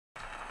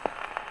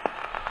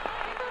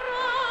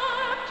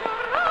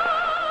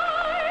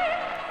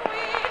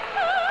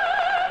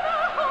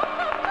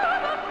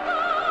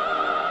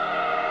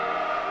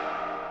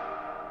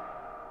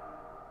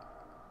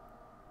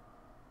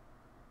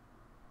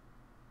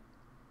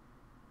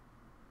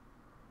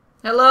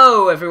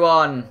Hello,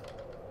 everyone.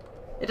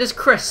 It is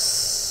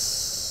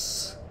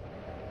Chris.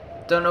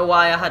 Don't know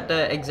why I had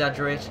to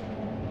exaggerate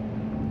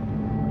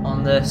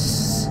on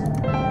this,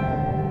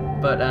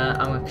 but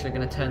I'm actually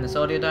going to turn this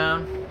audio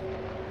down.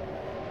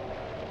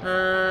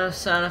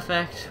 Sound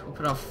effect, we'll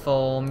put on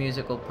 4.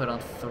 Music, we'll put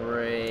on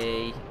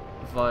 3.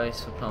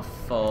 Voice, we'll put on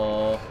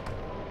 4.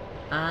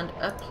 And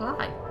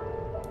apply.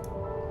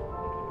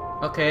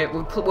 Okay,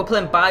 we're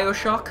playing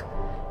Bioshock.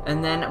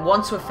 And then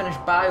once we've finished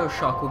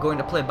Bioshock, we're going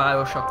to play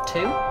Bioshock 2.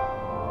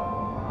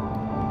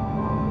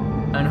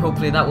 And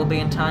hopefully that will be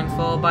in time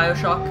for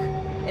Bioshock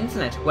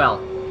Infinite.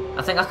 Well,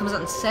 I think that comes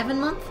out in 7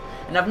 months.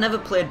 And I've never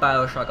played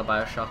Bioshock or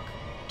Bioshock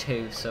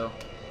 2, so...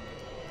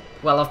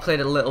 Well, I've played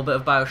a little bit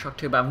of Bioshock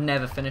 2, but I've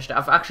never finished it.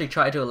 I've actually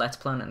tried to do a Let's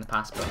Play on it in the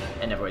past, but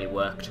it never really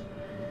worked.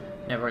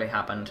 Never really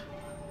happened.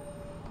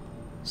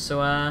 So,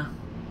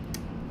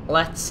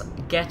 let's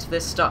get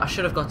this started. I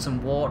should have got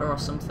some water or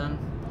something.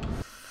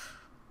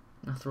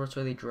 My throat's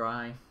really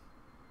dry.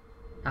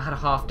 I had a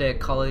half day at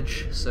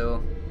college,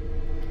 so...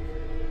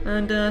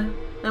 And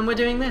we're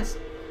doing this.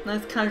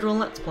 Nice casual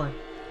Let's Play.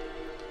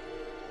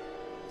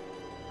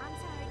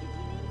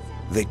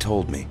 They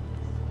told me.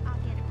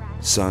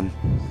 Son,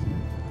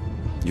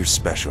 you're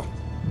special.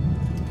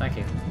 Thank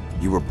you.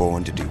 You were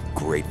born to do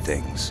great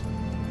things.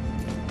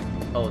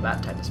 Oh,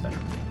 that type of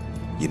special.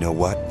 You know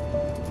what?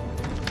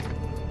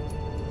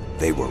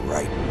 They were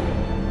right.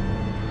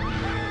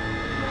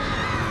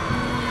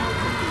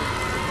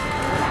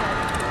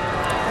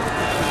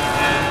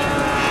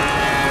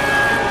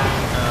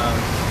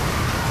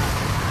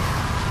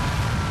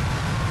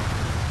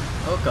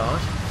 Oh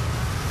God.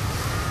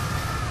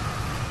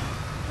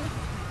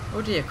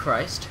 Oh dear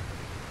Christ.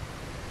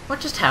 What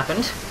just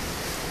happened?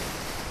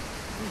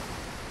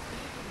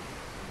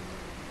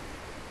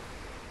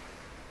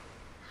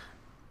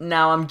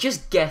 Now I'm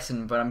just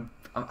guessing, but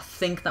I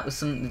think that was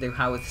something to do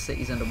how the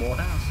city's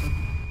underwater or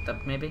something.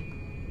 That maybe?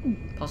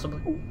 Possibly.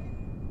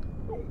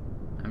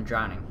 I'm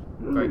drowning.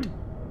 Great.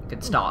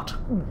 Good start.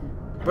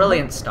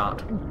 Brilliant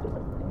start.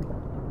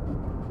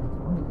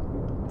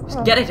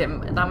 Just get it,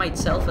 that might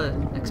sell for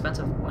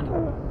expensive money.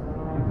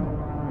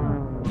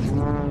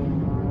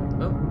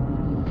 Oh.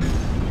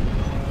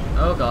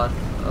 Oh God.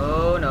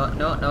 Oh no,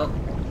 no, no.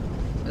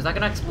 Is that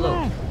gonna explode?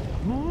 I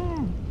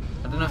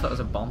don't know if that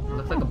was a bomb. It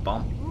looked like a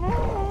bomb.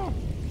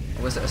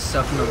 Or was it a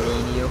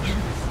submarine?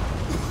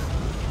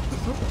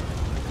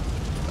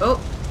 Oh.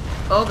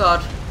 Oh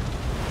God.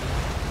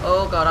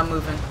 Oh God, I'm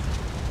moving.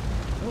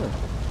 Oh.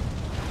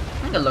 I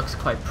think it looks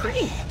quite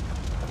pretty.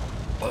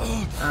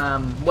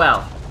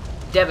 Well,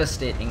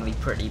 devastatingly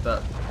pretty,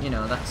 but you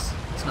know, that's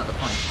not the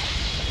point.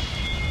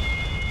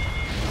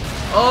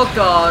 Oh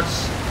God.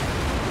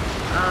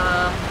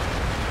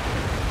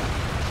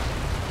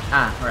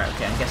 Right,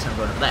 okay, I guess I'm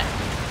going over there.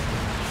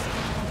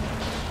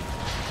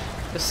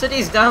 The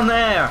city's down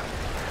there!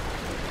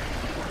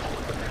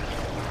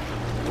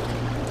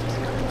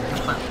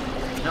 Come on.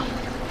 No.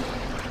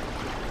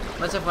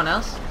 Where's everyone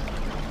else?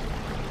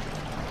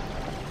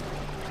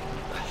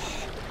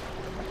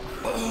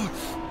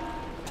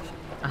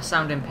 I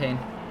sound in pain.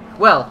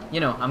 Well, you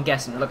know, I'm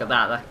guessing, look at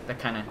that. That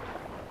kind of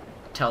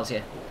tells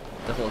you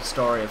the whole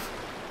story of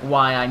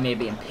why I may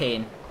be in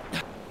pain.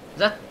 Is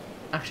that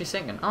actually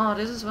sinking? Oh, it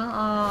is as well?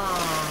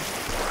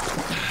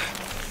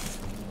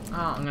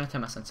 Oh, I'm gonna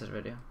turn my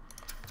sensitivity.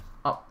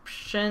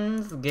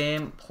 Options,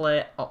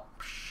 gameplay,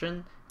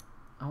 option.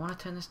 I want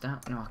to turn this down.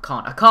 No, I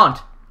can't. I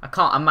can't.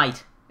 I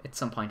might at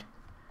some point.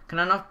 Can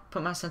I not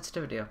put my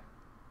sensitivity up?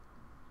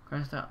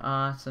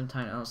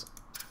 Subtitles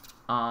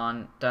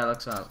on.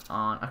 Dialogue styles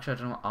on. Actually, I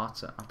don't know what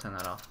art's are. I'll turn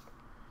that off.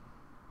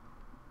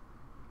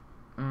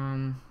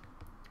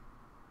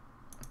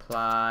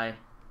 Apply.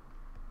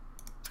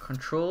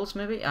 Controls,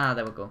 maybe? Ah,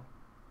 there we go.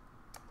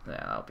 There,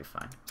 that'll be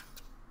fine.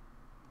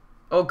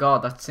 Oh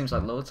God, that seems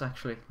like loads,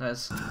 actually.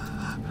 There's...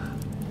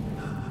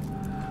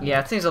 Yeah,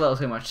 it seems a little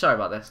too much. Sorry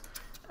about this.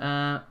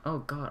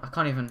 Oh God, I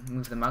can't even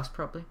move the mouse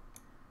properly.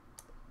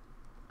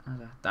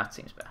 That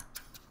seems better.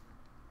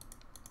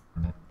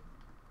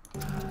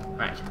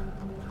 Right.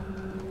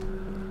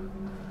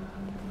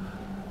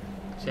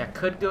 See, I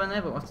could go in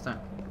there, but what's that?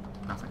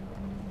 Nothing.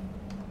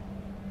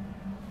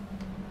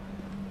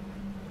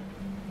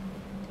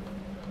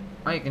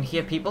 Oh, you can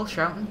hear people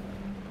shouting.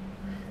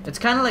 It's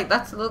kind of like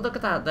that's. Look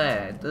at that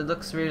there. It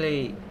looks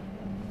really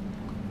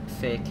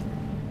fake.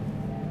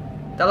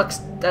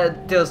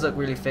 That does look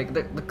really fake.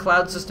 The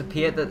clouds just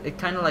appear. That it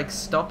kind of like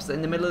stops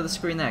in the middle of the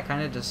screen there. It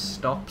kind of just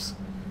stops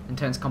and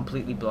turns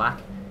completely black.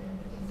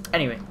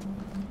 Anyway.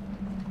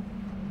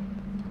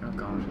 Oh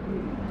God.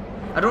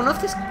 I don't know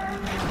if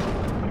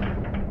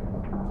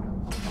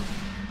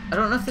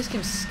this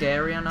game's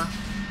scary or not,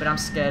 but I'm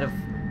scared of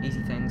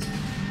easy things.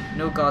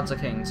 No gods or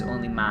kings,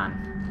 only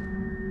man.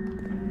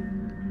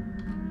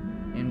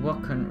 In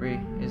what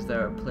country is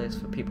there a place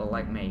for people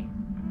like me?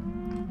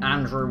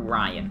 Andrew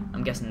Ryan.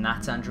 I'm guessing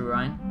that's Andrew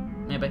Ryan.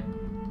 Maybe.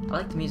 I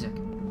like the music.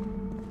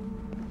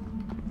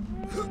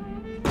 What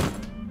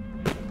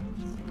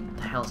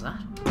the hell's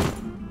that?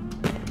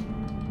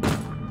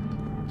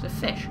 Is it a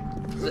fish?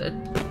 Is it a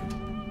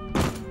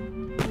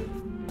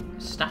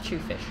 2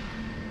 fish.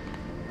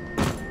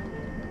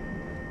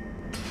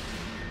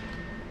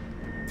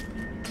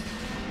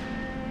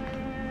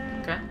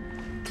 Okay.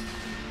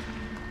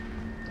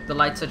 The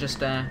lights are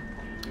just oh.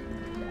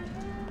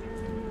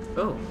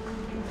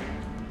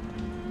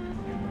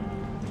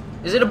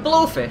 Is it a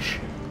blowfish?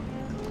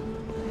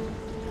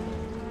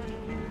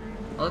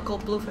 Are they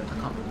called blowfish? I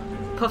can't.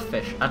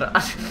 Pufffish. I don't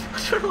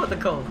know what they're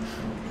called.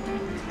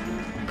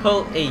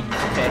 Pull E.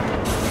 Okay.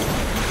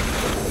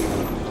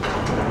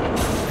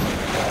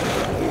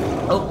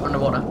 Oh,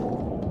 underwater.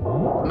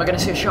 Am I gonna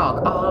see a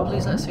shark? Oh,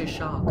 please let's see a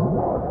shark.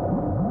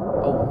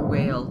 Oh,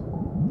 whale.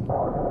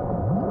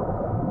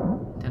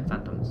 10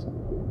 phantoms.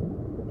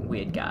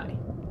 Weird guy.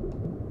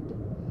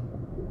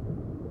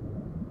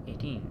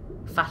 18.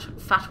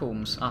 Fat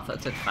homes. Oh, I thought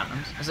it said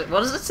phantoms. Is it? What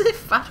does it say?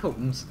 Fat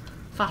homes.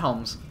 Fat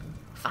homes.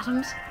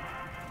 Phantoms.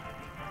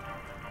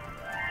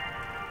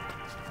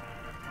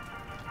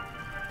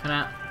 Can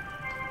I?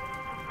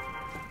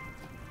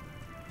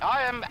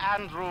 I am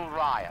Andrew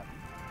Ryan,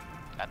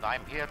 and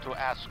I'm here to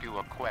ask you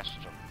a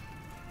question.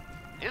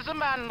 Is a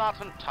man not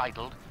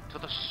entitled to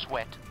the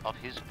sweat of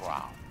his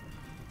brow?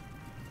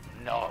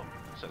 No,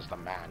 says the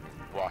man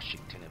in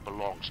Washington, it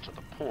belongs to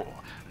the poor.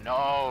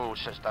 No,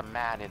 says the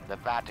man in the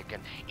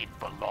Vatican, it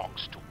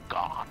belongs to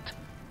God.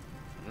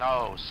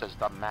 No, says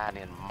the man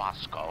in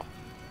Moscow,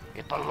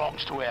 it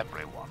belongs to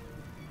everyone.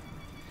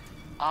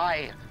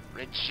 I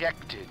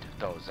rejected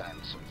those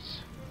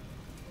answers.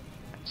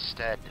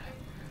 Instead,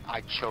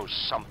 I chose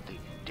something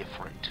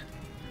different.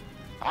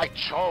 I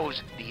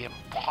chose the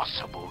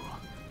impossible.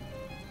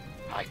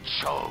 I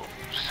chose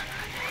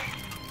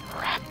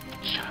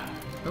rapture.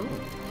 Ooh.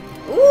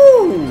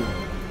 Ooh!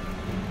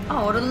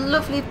 Oh, what a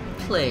lovely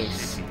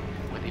place. City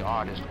where the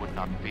artist would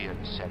not fear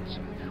the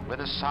censor, where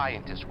the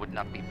scientist would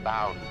not be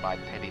bound by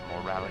petty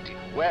morality,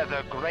 where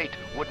the great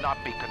would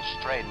not be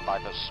constrained by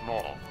the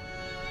small.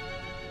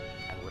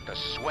 And with the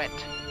sweat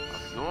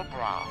of your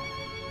brow,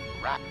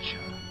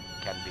 rapture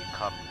can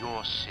become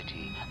your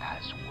city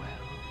as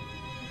well.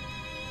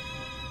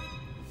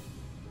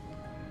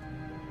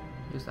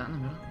 Who's that in the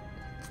middle?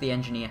 It's the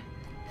engineer.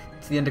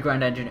 It's the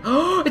underground engineer.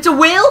 Oh, it's a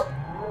whale!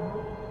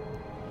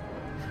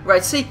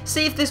 Right, see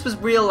if this was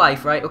real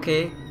life, right?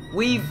 Okay,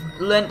 we've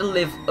learned to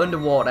live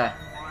underwater.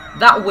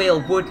 That whale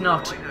would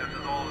not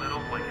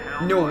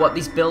know what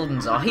these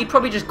buildings are. He'd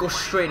probably just go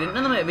straight into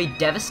them. It'd be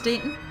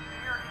devastating.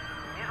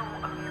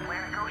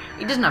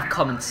 He doesn't have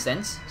common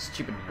sense,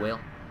 stupid whale.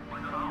 You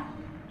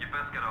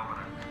best get over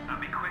there and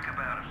be quick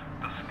about it.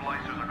 The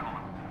splicers are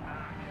coming.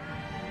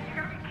 You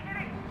gotta be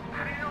kidding!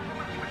 How do you know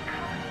someone's even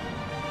coming?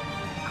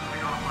 Because we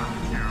got a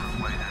massive here on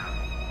the way down.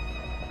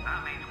 That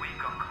means we've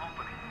got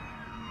company.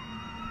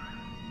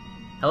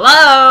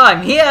 Hello,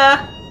 I'm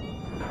here.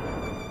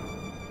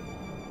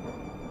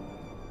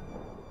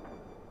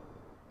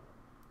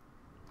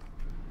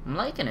 I'm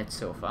liking it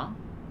so far.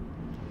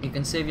 You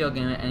can save your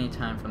game at any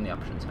time from the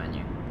options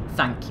menu.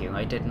 Thank you,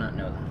 I did not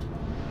know that.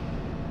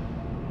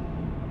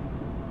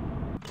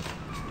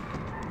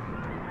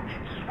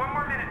 Just one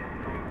more minute.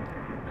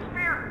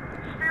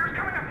 Spear's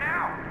coming up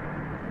now.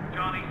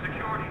 Johnny,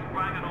 security's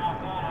banging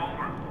off all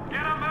over.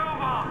 Get a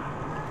move on.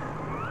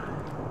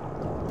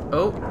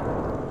 Oh.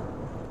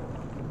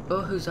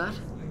 Oh, who's that?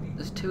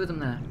 There's 2 of them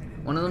there.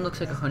 One of them looks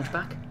like a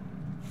hunchback.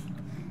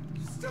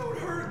 Just don't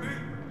hurt me.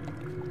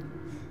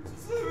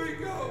 Just let me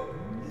go.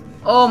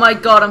 Oh my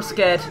god, I'm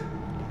scared.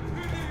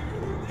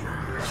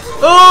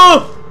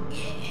 Oh!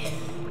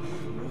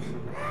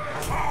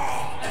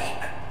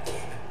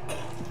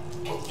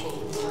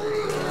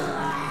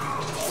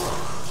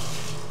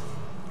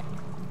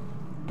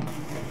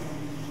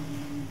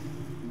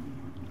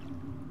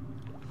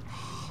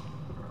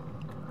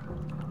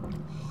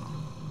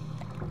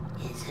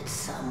 Is it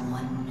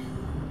someone new?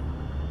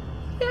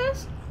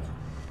 Yes.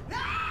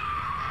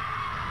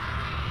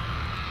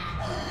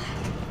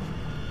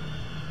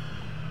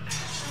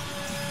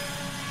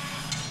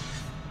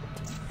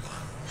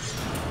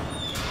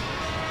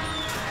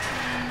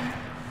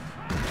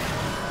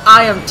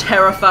 I am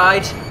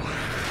terrified.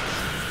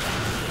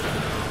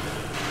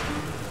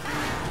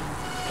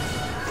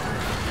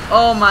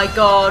 Oh my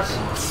god.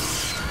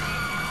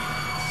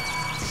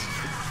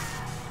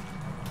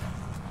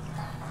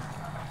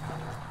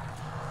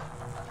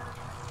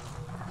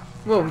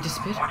 Whoa, we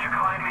disappeared. Would you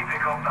kindly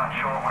pick up that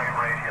shortwave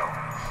radio?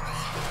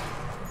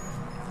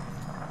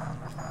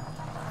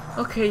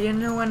 Okay, you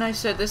know when I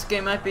said this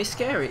game might be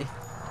scary?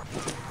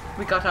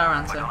 We got our I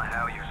answer. don't know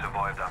how you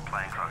survived that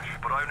plane crash,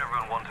 but I've never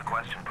been one to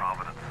question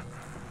Providence.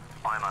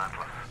 I'm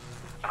Atlas,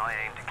 and I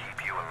aim to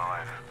keep you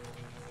alive.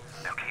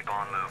 Now keep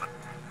on moving.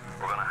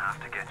 We're gonna have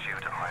to get you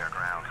to higher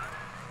ground.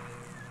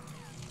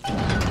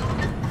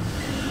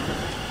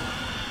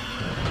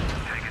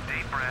 Take a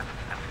deep breath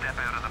and step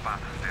out of the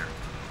bathysphere.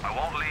 I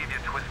won't leave you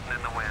twisting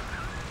in the wind.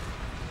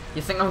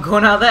 You think I'm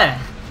going out there?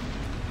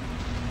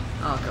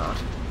 Oh god.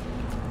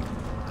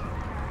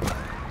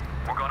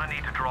 We're gonna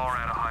need to draw her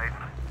out of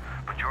hiding,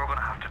 but you're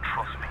gonna have to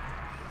trust me.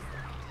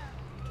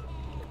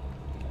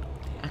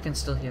 I can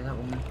still hear that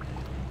woman.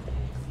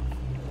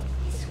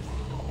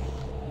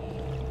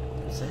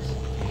 What's this?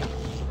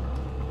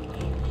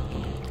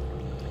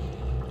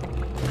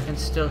 I can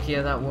still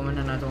hear that woman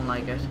and I don't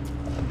like it.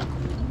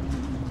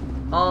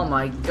 Oh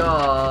my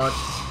god.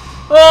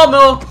 Oh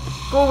no!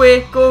 Go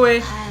away, go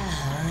away.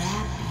 I'll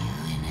wrap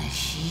you in a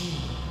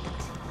sheet.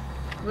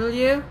 Will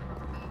you?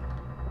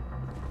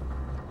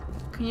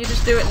 Can you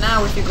just do it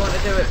now if you're going to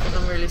do it? Because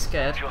I'm really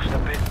scared. Just a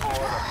bit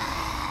border.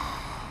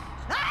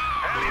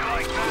 How do you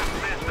like that,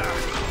 mister?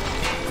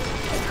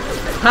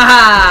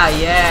 Haha!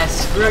 Yeah,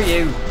 screw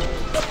you.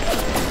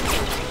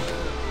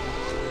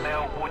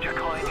 Now, would you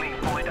kindly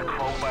find a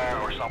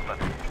crowbar or something?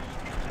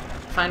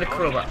 Find a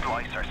crowbar.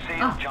 Splicer. See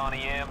Oh.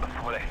 Johnny M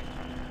with it.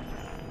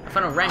 I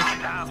found a wrench.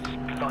 Damn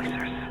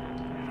splicers.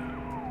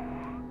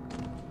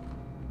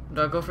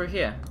 Do I go through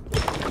here?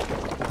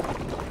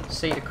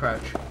 C to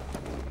crouch.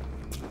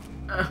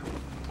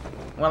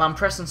 Well, I'm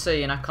pressing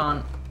C and I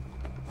can't...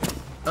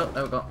 Oh,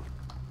 there we go.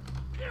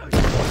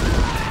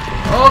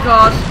 Oh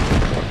god!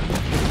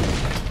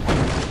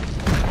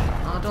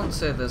 Oh, don't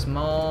say there's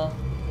more.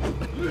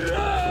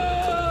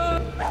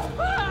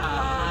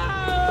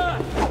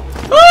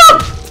 Oh!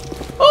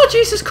 Oh,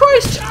 Jesus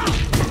Christ!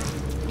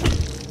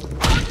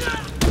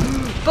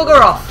 Bugger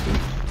off!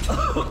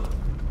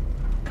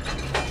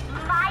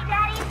 My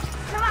daddy's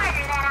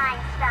smarter than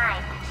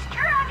Einstein,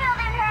 stronger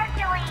than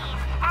Hercules,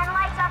 and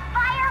lights a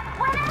fire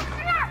with a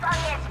snap of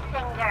his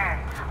finger.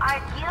 Are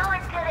you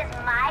as good as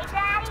my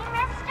daddy,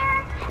 mister?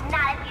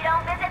 Not if you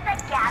don't visit the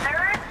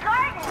Gatherer's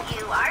Garden,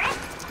 you aren't.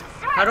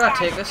 Smart How do I daddy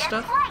take this just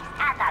stuff? likes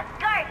at the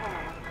garden.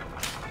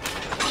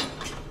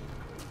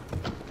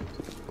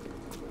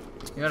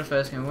 You got a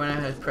first game. When I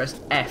had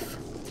pressed F.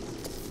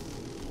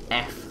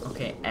 F.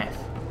 Okay, F.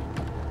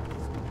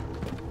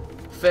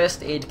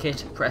 First aid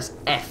kit, press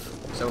F.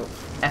 So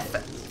F,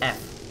 F,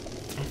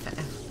 F,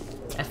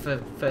 F, F for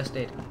first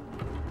aid.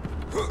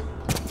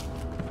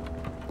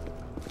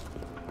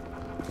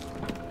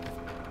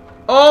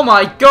 Oh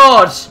my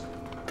god!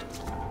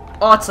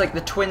 Oh, it's like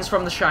the twins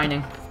from The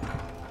Shining.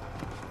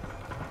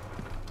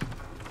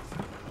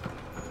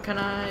 Can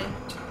I?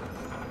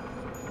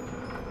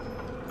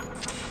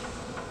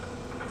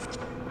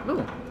 Ooh.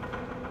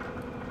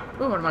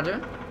 Ooh, what am I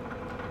doing?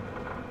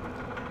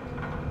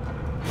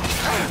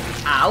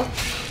 Ow.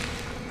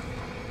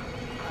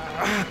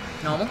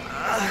 Normal.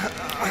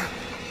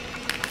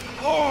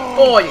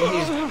 Oh,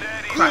 he's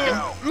cracking.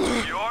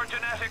 Your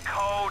genetic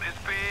code is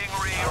being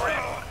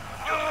rewritten.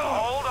 Just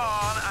hold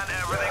on and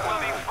everything will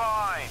be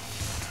fine.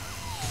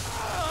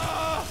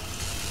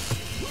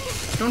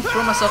 Don't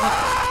throw myself up.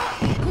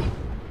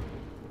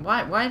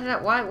 Why did I,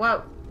 why?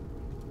 Oh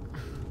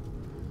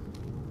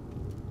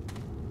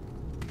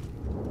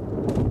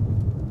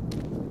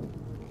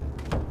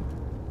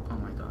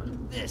my god.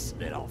 This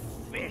little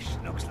fish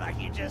looks like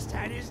he just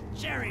had his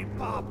cherry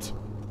popped.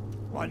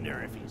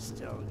 Wonder if he's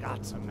still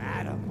got some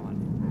Adam on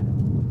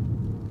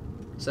him.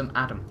 Some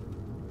Adam.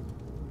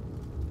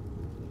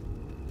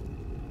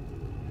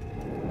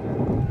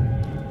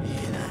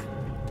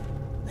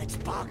 Let's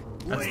buck.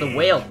 That's the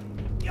whale.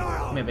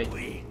 You're Maybe.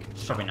 weak.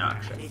 Probably not,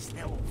 actually. This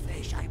little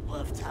fish ain't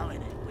worth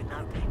towing it with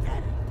no big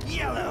daddy.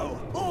 Yellow,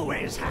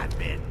 always have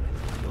been.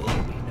 You'll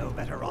be no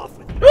better off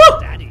with Woo! your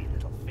daddy,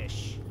 little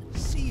fish.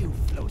 See you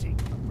floating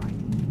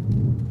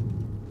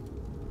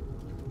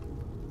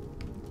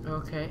right.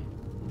 Okay.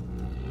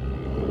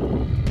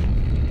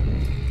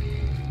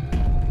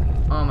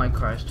 Oh my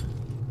Christ.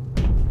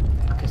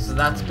 Okay, so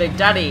that's Big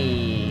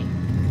Daddy.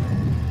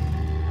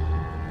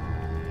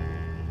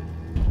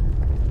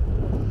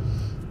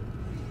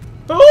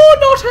 Oh,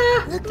 not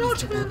her! Look, Not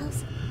Mr. her!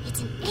 Bubbles,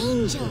 it's an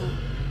angel.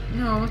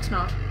 No, it's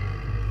not.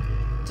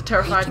 It's a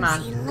terrified I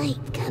man. can see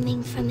light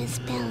coming from his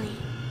belly.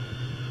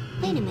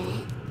 Wait a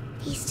minute,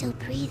 he's still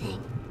breathing.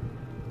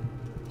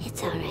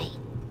 It's alright.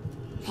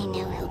 I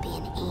know he'll be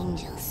an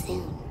angel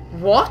soon.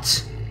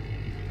 What?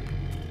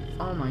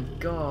 Oh my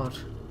god.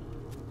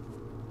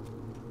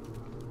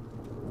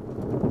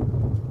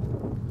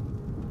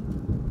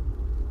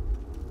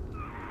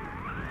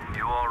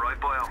 You alright,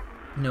 Boyle?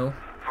 No.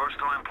 First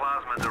time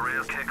plasma's a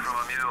real kick from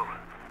a mule.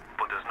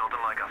 But there's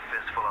nothing like a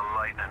fistful of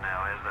lightning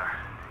now, is there?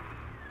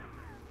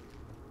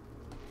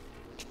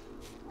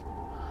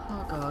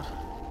 Oh god.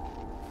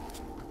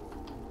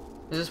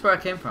 Is this where I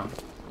came from?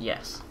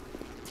 Yes.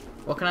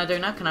 What can I do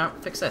now? Can I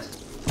fix this?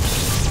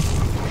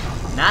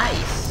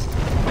 Nice!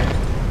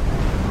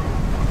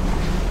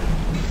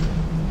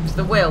 It's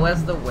the whale.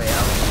 Where's the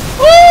whale?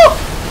 Woo!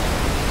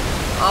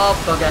 Oh,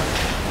 bugger.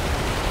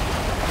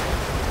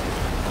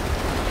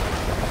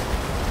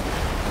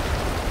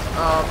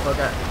 Oh,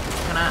 bugger.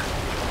 Can I...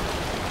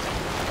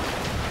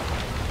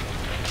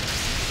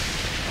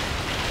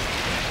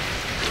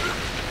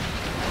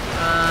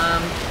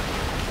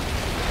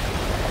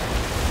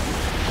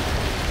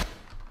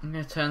 I'm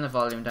going to turn the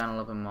volume down a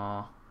little bit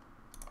more.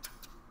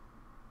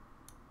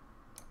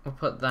 We'll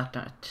put that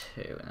down at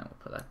 2, and then we'll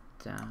put that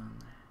down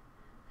there.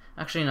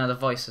 Actually, no, the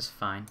voice is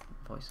fine.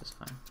 The voice is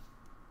fine.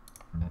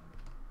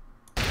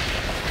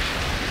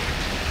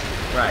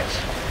 Right.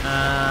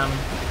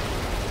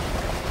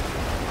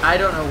 I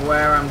don't know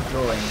where I'm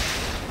going.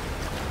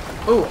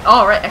 Oh,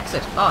 oh, right,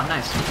 exit. Oh,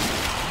 nice.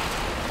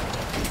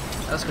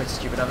 That was quite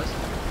stupid of us.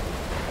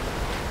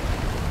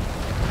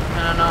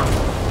 No, no, no.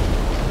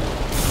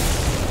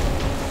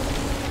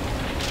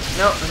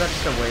 No, was that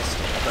just a waste?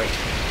 Great.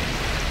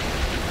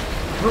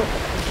 Oh.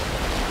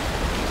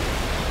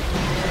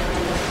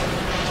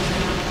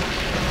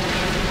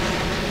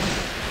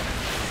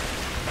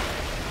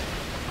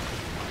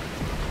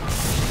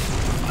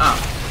 Ah.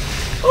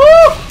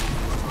 Ooh!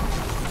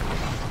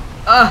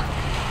 Ah!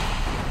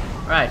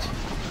 Right,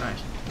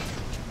 right.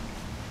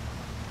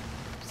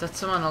 Is that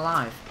someone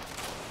alive?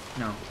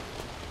 No.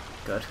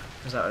 Good,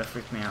 because that would have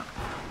freaked me out.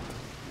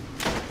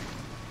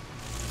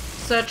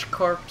 Search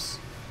corpse.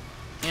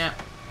 Yeah,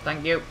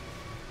 thank you.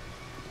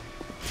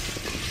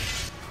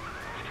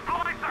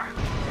 Splicer!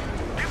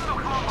 Give the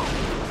combo!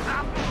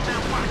 Zap,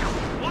 then whack him!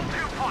 1-2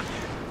 punch!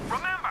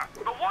 Remember,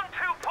 the 1-2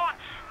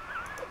 punch!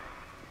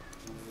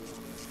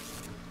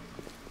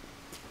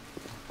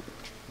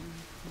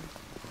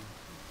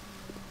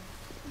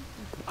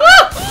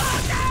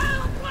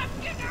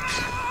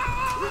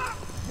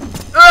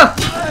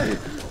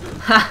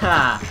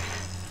 Haha!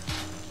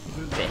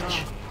 Bitch.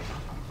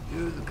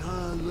 You're the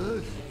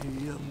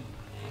Colosseum.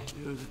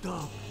 You're the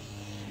top.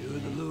 You're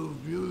the Louvre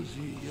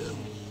Museum.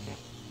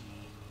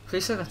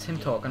 Please say that's him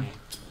talking.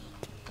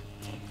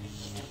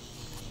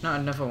 Not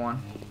another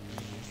one.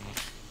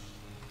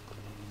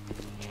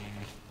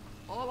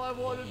 All I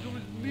want to do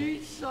is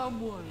meet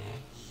someone.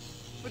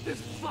 But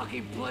this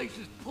fucking place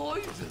is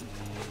poisoned.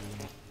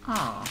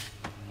 Aww.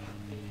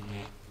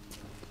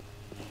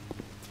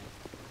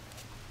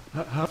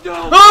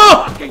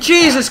 Oh!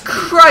 Jesus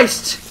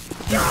Christ!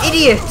 You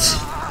idiot!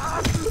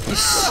 You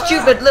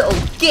stupid little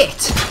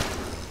git!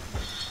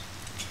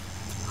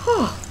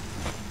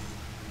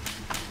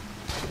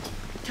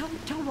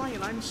 Tell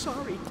Ryan I'm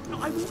sorry. No,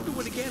 I won't do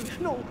it again.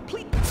 No,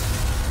 please.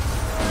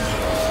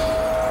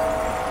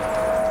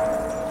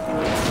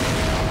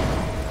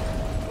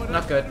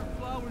 Not good.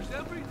 Flowers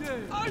every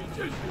day. I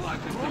just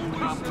want the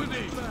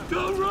company.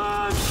 Don't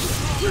run!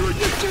 We were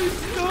just getting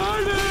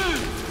started!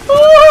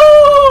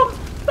 Oh!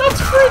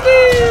 That's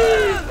pretty!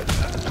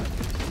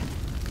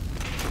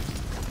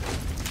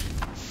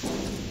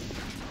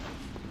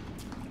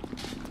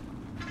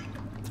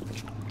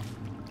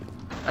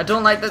 I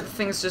don't like that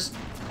things just...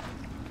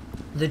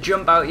 They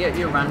jump out at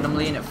you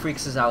randomly and it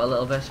freaks us out a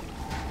little bit.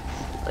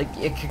 Like,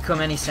 it could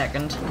come any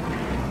second.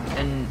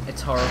 And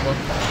it's horrible.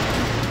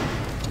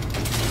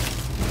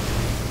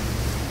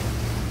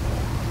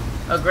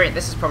 Oh great,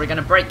 this is probably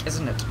gonna break,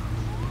 isn't it?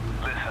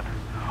 Listen,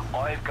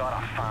 I've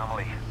got a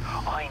family.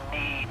 I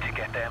need to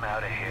get them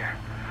out of here.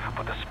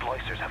 But the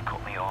splicers have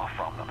cut me off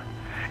from them.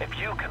 If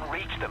you can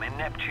reach them in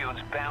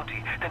Neptune's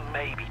bounty, then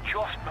maybe,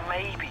 just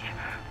maybe...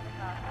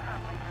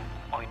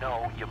 I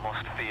know you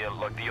must feel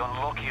like the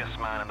unluckiest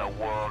man in the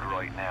world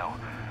right now.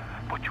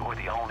 But you're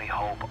the only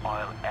hope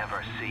I'll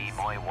ever see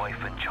my wife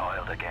and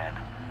child again.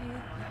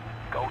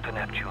 Go to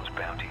Neptune's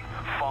bounty.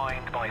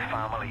 Find my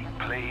family,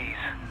 please.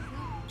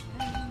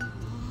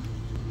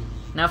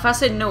 Now if I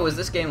say no, is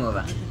this game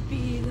over?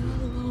 Be the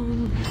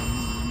lonely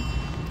one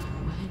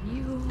when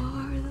you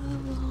are the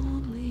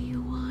lonely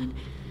one.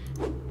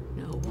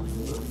 No one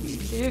will be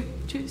there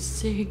to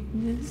sing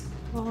this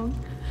song.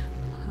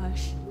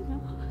 Hush now.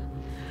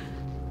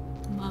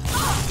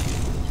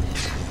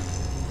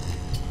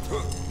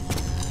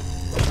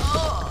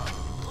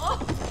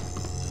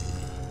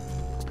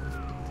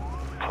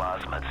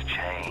 Plasmids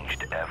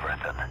changed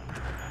everything.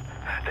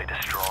 They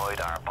destroyed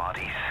our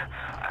bodies,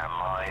 our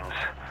minds.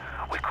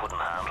 We couldn't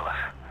handle it.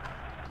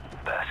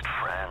 Best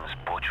friends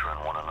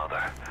butchering one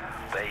another.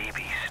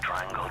 Babies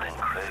strangled in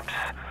cribs.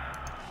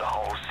 The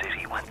whole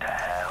city went to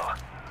hell.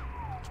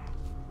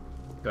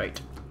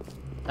 Great.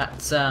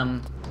 That's,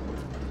 No,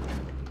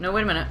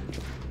 wait a minute.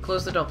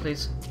 Close the door,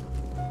 please.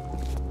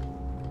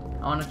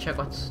 I want to check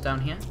what's down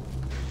here.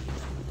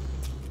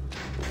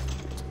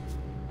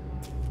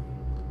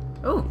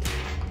 Oh!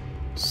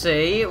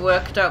 See, it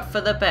worked out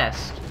for the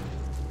best.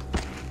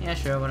 Yeah,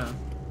 sure, whatever.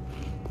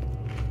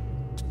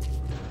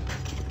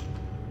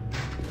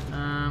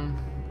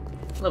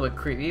 A little bit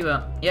creepy,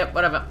 but yep,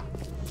 whatever.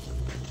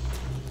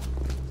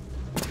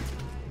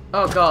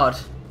 Oh god.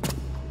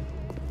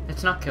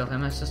 Let's not kill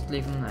him, let's just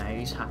leave him there,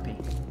 he's happy.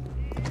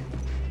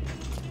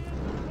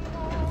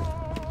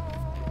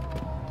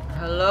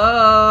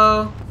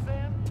 Hello?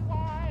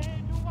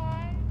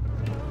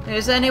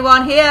 Is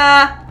anyone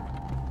here?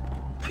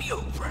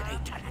 You ready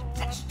to the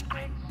test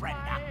time,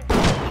 Brenda?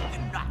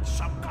 You're not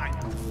some kind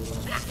of...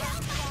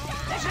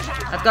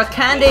 I've got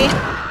candy.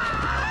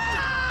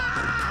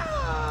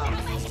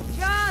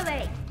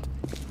 Charlie!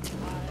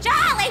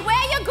 Charlie,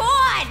 where you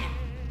going?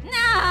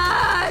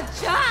 No,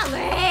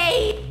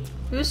 Charlie!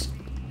 Who's...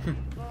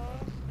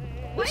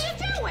 What are you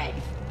doing?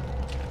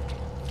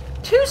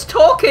 Who's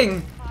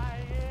talking?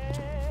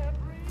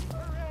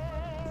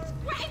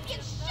 Scrape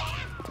your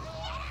shit!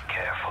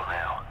 Careful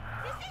now.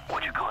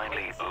 Would you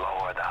kindly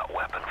lower that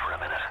weapon for a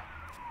minute?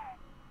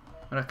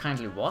 Would I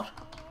kindly what?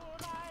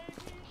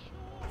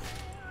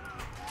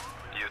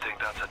 You think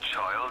that's a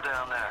child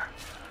down there?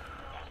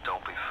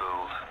 Don't be fooled.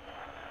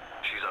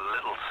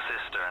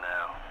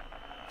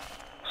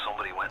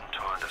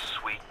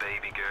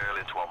 tiny girl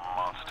into a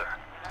monster.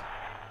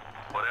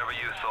 Whatever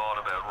you thought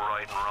about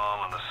right and wrong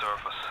on the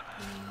surface,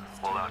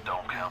 well, that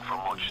don't count for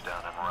much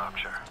down in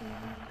Rapture.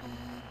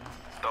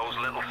 Those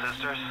little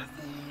sisters,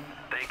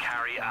 they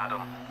carry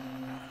Adam,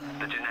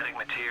 the genetic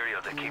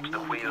material that keeps the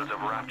wheels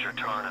of Rapture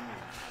turning.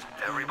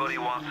 Everybody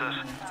wants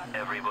it,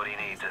 everybody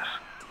needs it.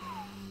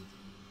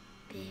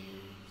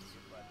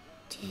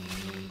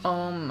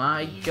 Oh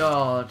my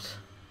god.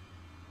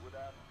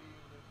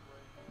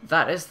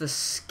 That is the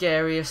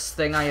scariest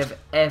thing I have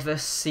ever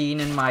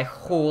seen in my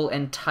whole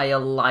entire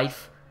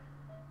life.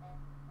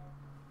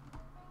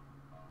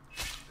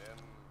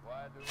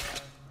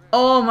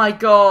 Oh my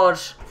god.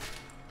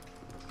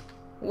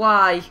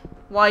 Why?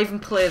 Why even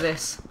play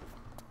this?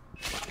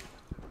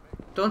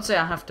 Don't say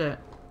I have to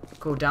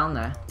go down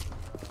there.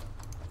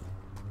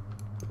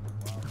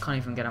 I can't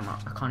even get out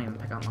I can't even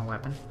pick out my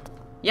weapon.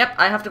 Yep,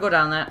 I have to go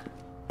down there.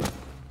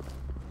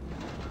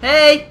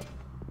 Hey!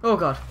 Oh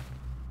god.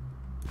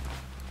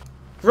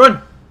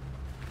 Run!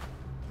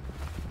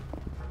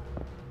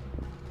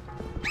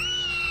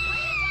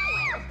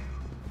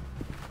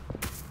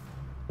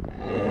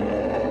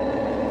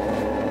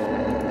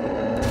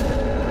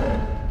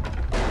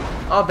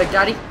 Oh, Big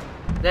Daddy.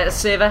 Let us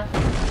save her.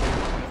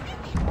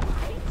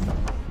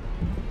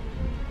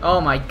 Oh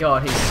my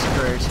god, he's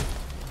screwed.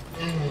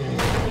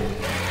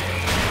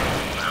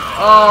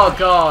 Oh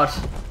god.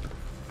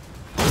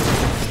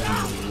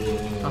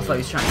 I thought he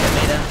was trying to get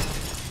me there.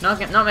 No,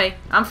 not me.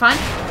 I'm fine.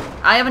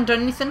 I haven't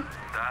done anything.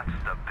 That's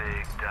the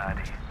Big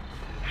Daddy.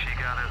 She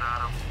gathers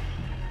Adam.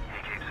 He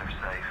keeps her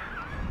safe.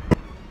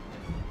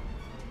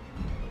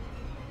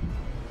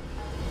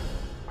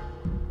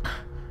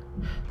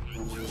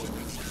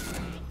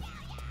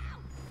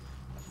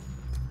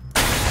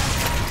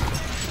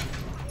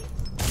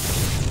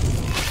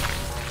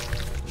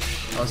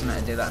 I wasn't meant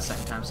to do that a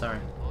second time, sorry.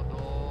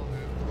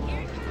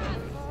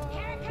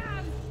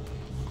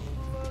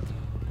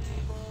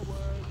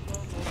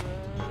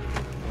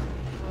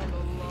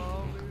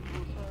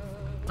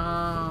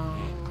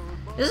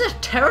 This is a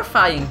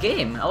terrifying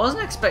game. I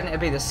wasn't expecting it to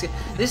be this.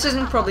 This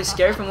isn't probably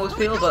scary for most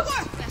people, but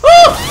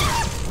woo!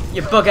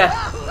 You bugger!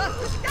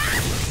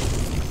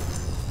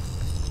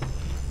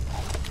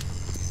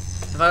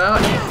 Have I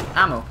got any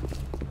ammo?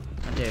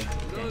 I do. Okay.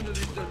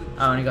 I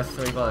only got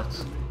 3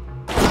 bullets.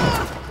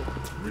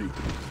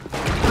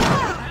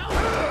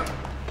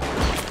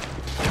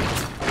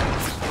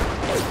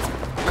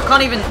 I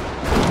can't even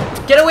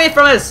get away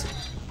from us!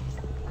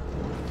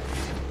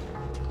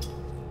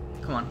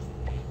 Come on.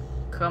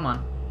 Come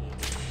on.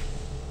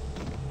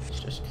 Let's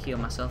just heal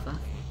myself there.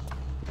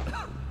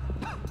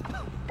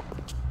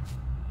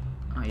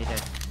 Oh, you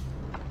did.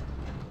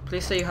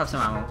 Please say you have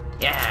some ammo.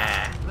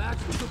 Yeah!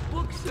 That's what the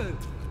book said.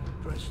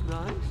 Dress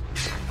nice,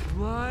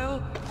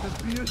 smile, and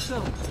be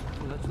yourself.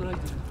 Well, that's what I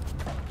did.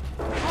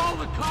 Call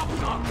the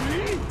cops on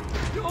me?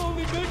 You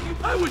only making...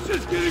 I was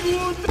just getting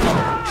wounded!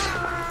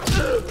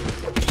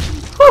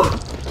 Whew!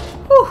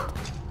 Whew!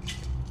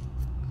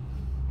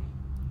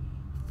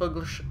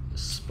 Fuglish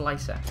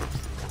Splicer.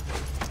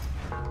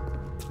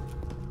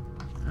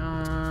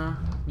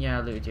 Yeah,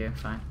 I looted you,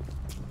 fine.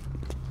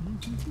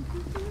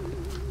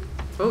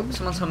 Oh,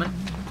 someone's humming.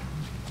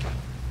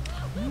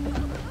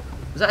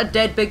 Is that a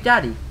dead Big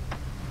Daddy?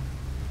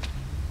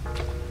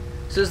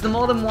 So is there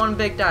more than one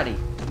Big Daddy?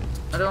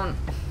 I don't...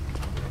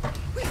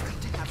 We've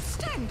got to have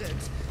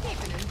standards,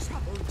 even in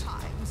troubled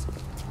times.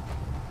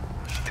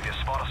 If you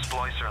spot a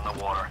splicer in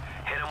the water,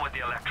 hit him with the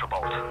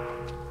electrobolt.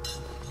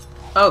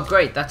 Oh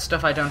great, that's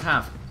stuff I don't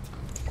have.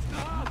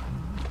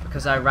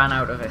 Because I ran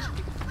out of it.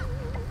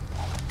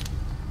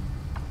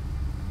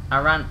 I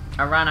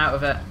ran out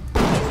of it.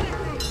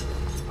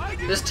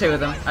 There's 2 of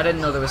them. I didn't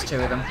know there was 2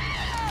 of them.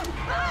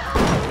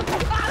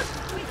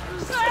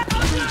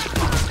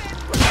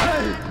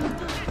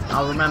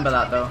 I'll remember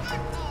that though.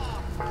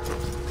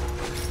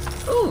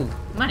 Ooh,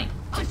 money.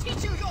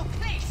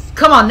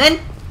 Come on then!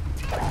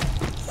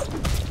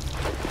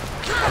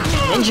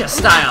 Ninja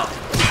style!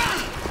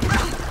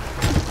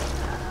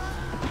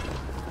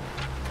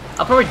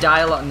 I'll probably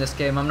die a lot in this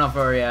game. I'm not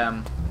very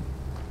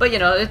but you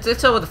know,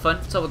 it's all with the fun.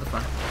 It's all with the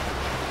fun.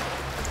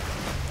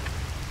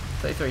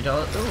 $33.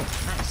 Ooh,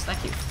 nice,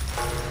 thank you.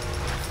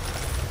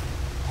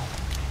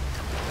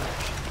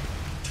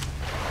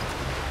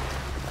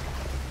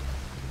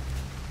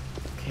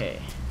 Okay.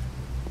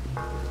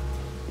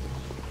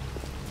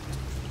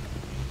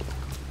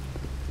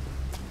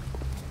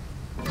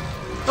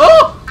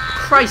 Oh!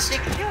 Christ!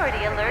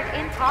 Security alert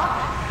in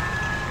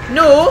progress.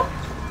 No!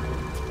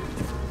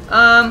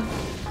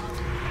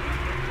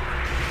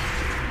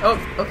 Oh,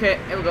 okay,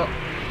 here we go.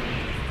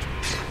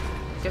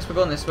 Guess we're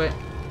going this way.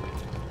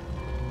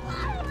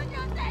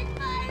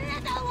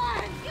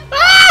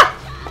 Ah!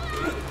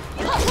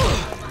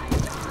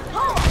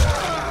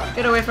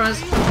 Get away from us.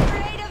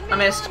 I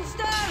missed. A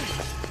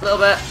little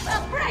bit.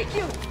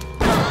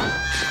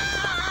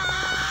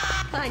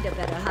 Find a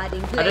better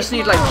hiding place. I just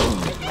need like...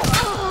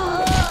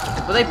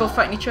 Were they both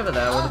fighting each other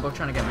there, or were they both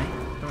trying to get me?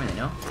 Don't really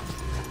know.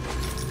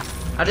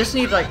 I just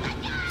need like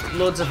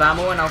loads of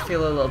ammo and I'll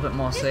feel a little bit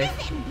more safe.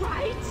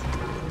 Right?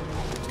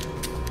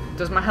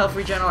 Does my health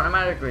regen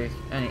automatically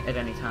at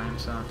any time?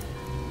 So,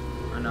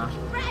 why not?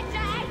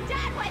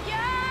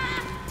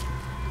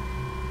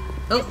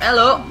 Oh,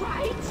 hello.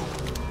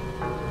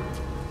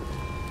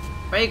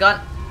 Where you gone?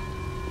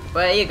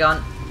 Where you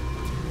gone?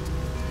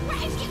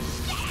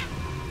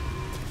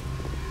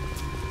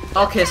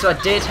 Okay, so I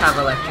did have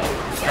electric.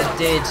 I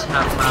did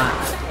have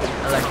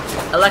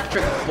my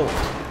electric bolt.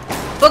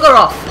 Bugger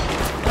off!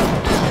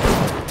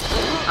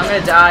 I'm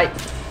gonna die.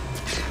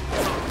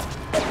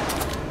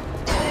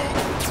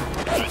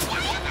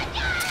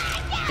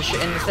 Is she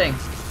in the thing?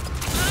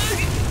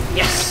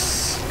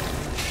 Yes!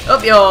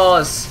 Up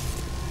yours!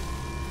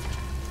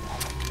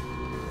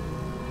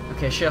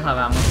 Okay, she'll have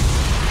ammo.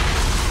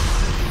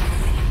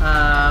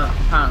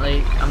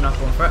 Apparently I'm not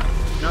going for it.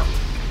 Nope.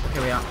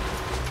 Here we are.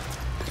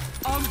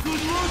 I'm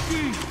good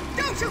looking.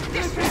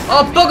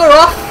 Oh, bugger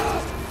off!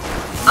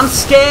 I'm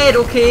scared,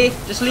 okay?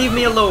 Just leave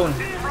me alone.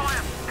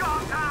 Ryan,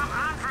 goddamn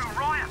Andrew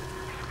Ryan!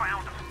 He's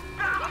found us.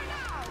 Damn it!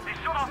 He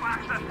shut off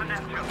access to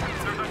Neptune.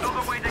 There's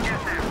another way to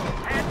get there.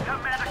 Head to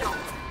medical.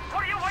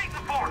 What are you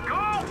waiting for?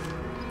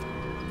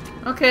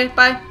 Go! Okay,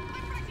 bye.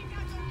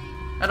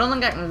 I don't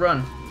think I can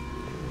run.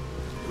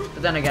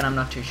 But then again, I'm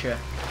not too sure.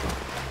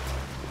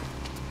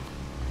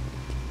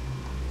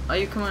 Are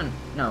you coming?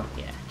 No,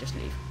 yeah, just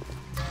leave.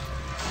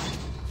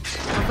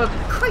 Oh, for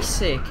Christ's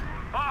sake!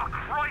 Oh,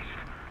 Christ!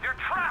 You're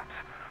trapped!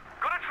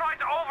 Gonna try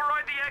to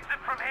override the exit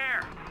from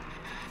here.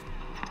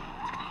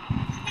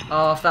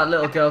 Oh, if that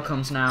little girl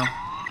comes now.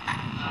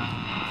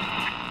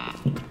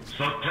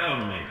 So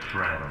tell me,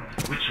 friend,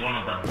 which one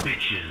of the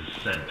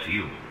bitches sent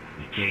you?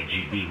 The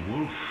KGB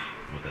wolf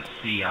or the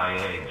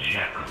CIA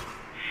jackal?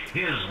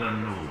 Here's the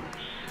news.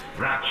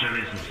 Rapture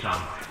isn't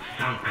some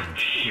sunken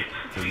ship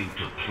for you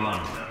to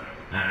plunder.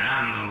 And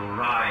Andrew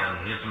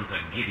Ryan isn't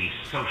a giddy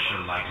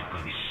socialite who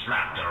can be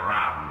slapped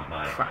around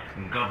by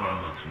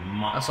government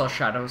mob. I saw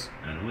shadows.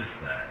 And with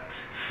that,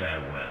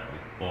 farewell,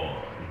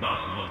 or das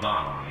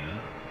Vidania,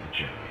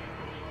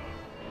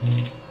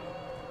 Jerry.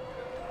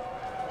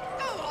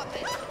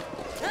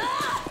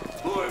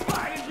 Who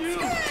invited you?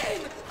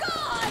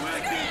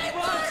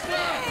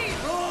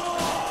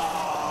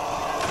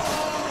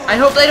 I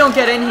hope they don't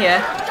get in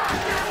here.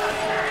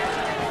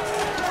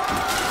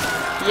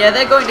 Yeah,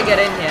 they're going to get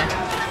in here.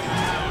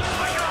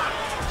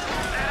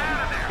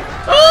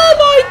 Oh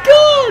my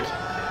god!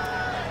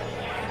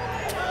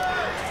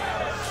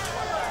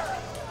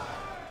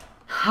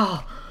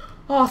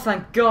 Oh,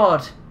 thank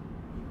God.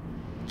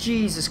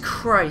 Jesus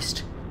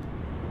Christ.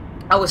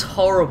 That was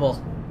horrible.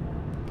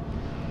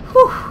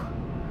 Whew.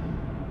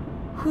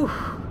 Whew.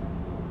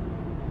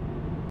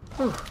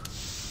 Whew.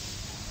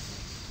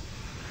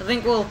 I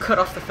think we'll cut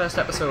off the first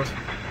episode.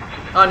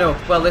 Oh no,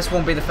 well this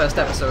won't be the first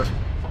episode.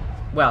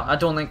 Well, I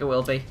don't think it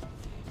will be.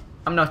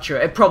 I'm not sure.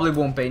 It probably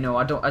won't be, no.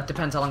 It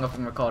depends how long I've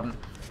been recording.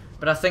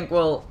 But I think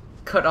we'll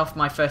cut off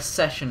my first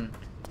session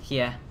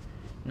here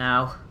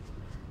now.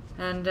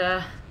 And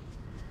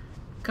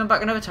come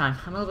back another time.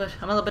 I'm a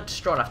little bit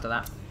distraught after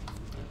that.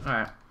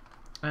 Alright.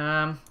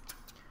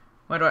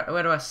 Where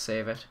do I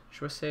save it?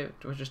 Should we save it?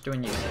 Do we just do a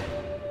new save?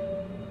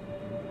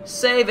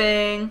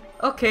 Saving!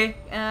 Okay,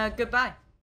 goodbye.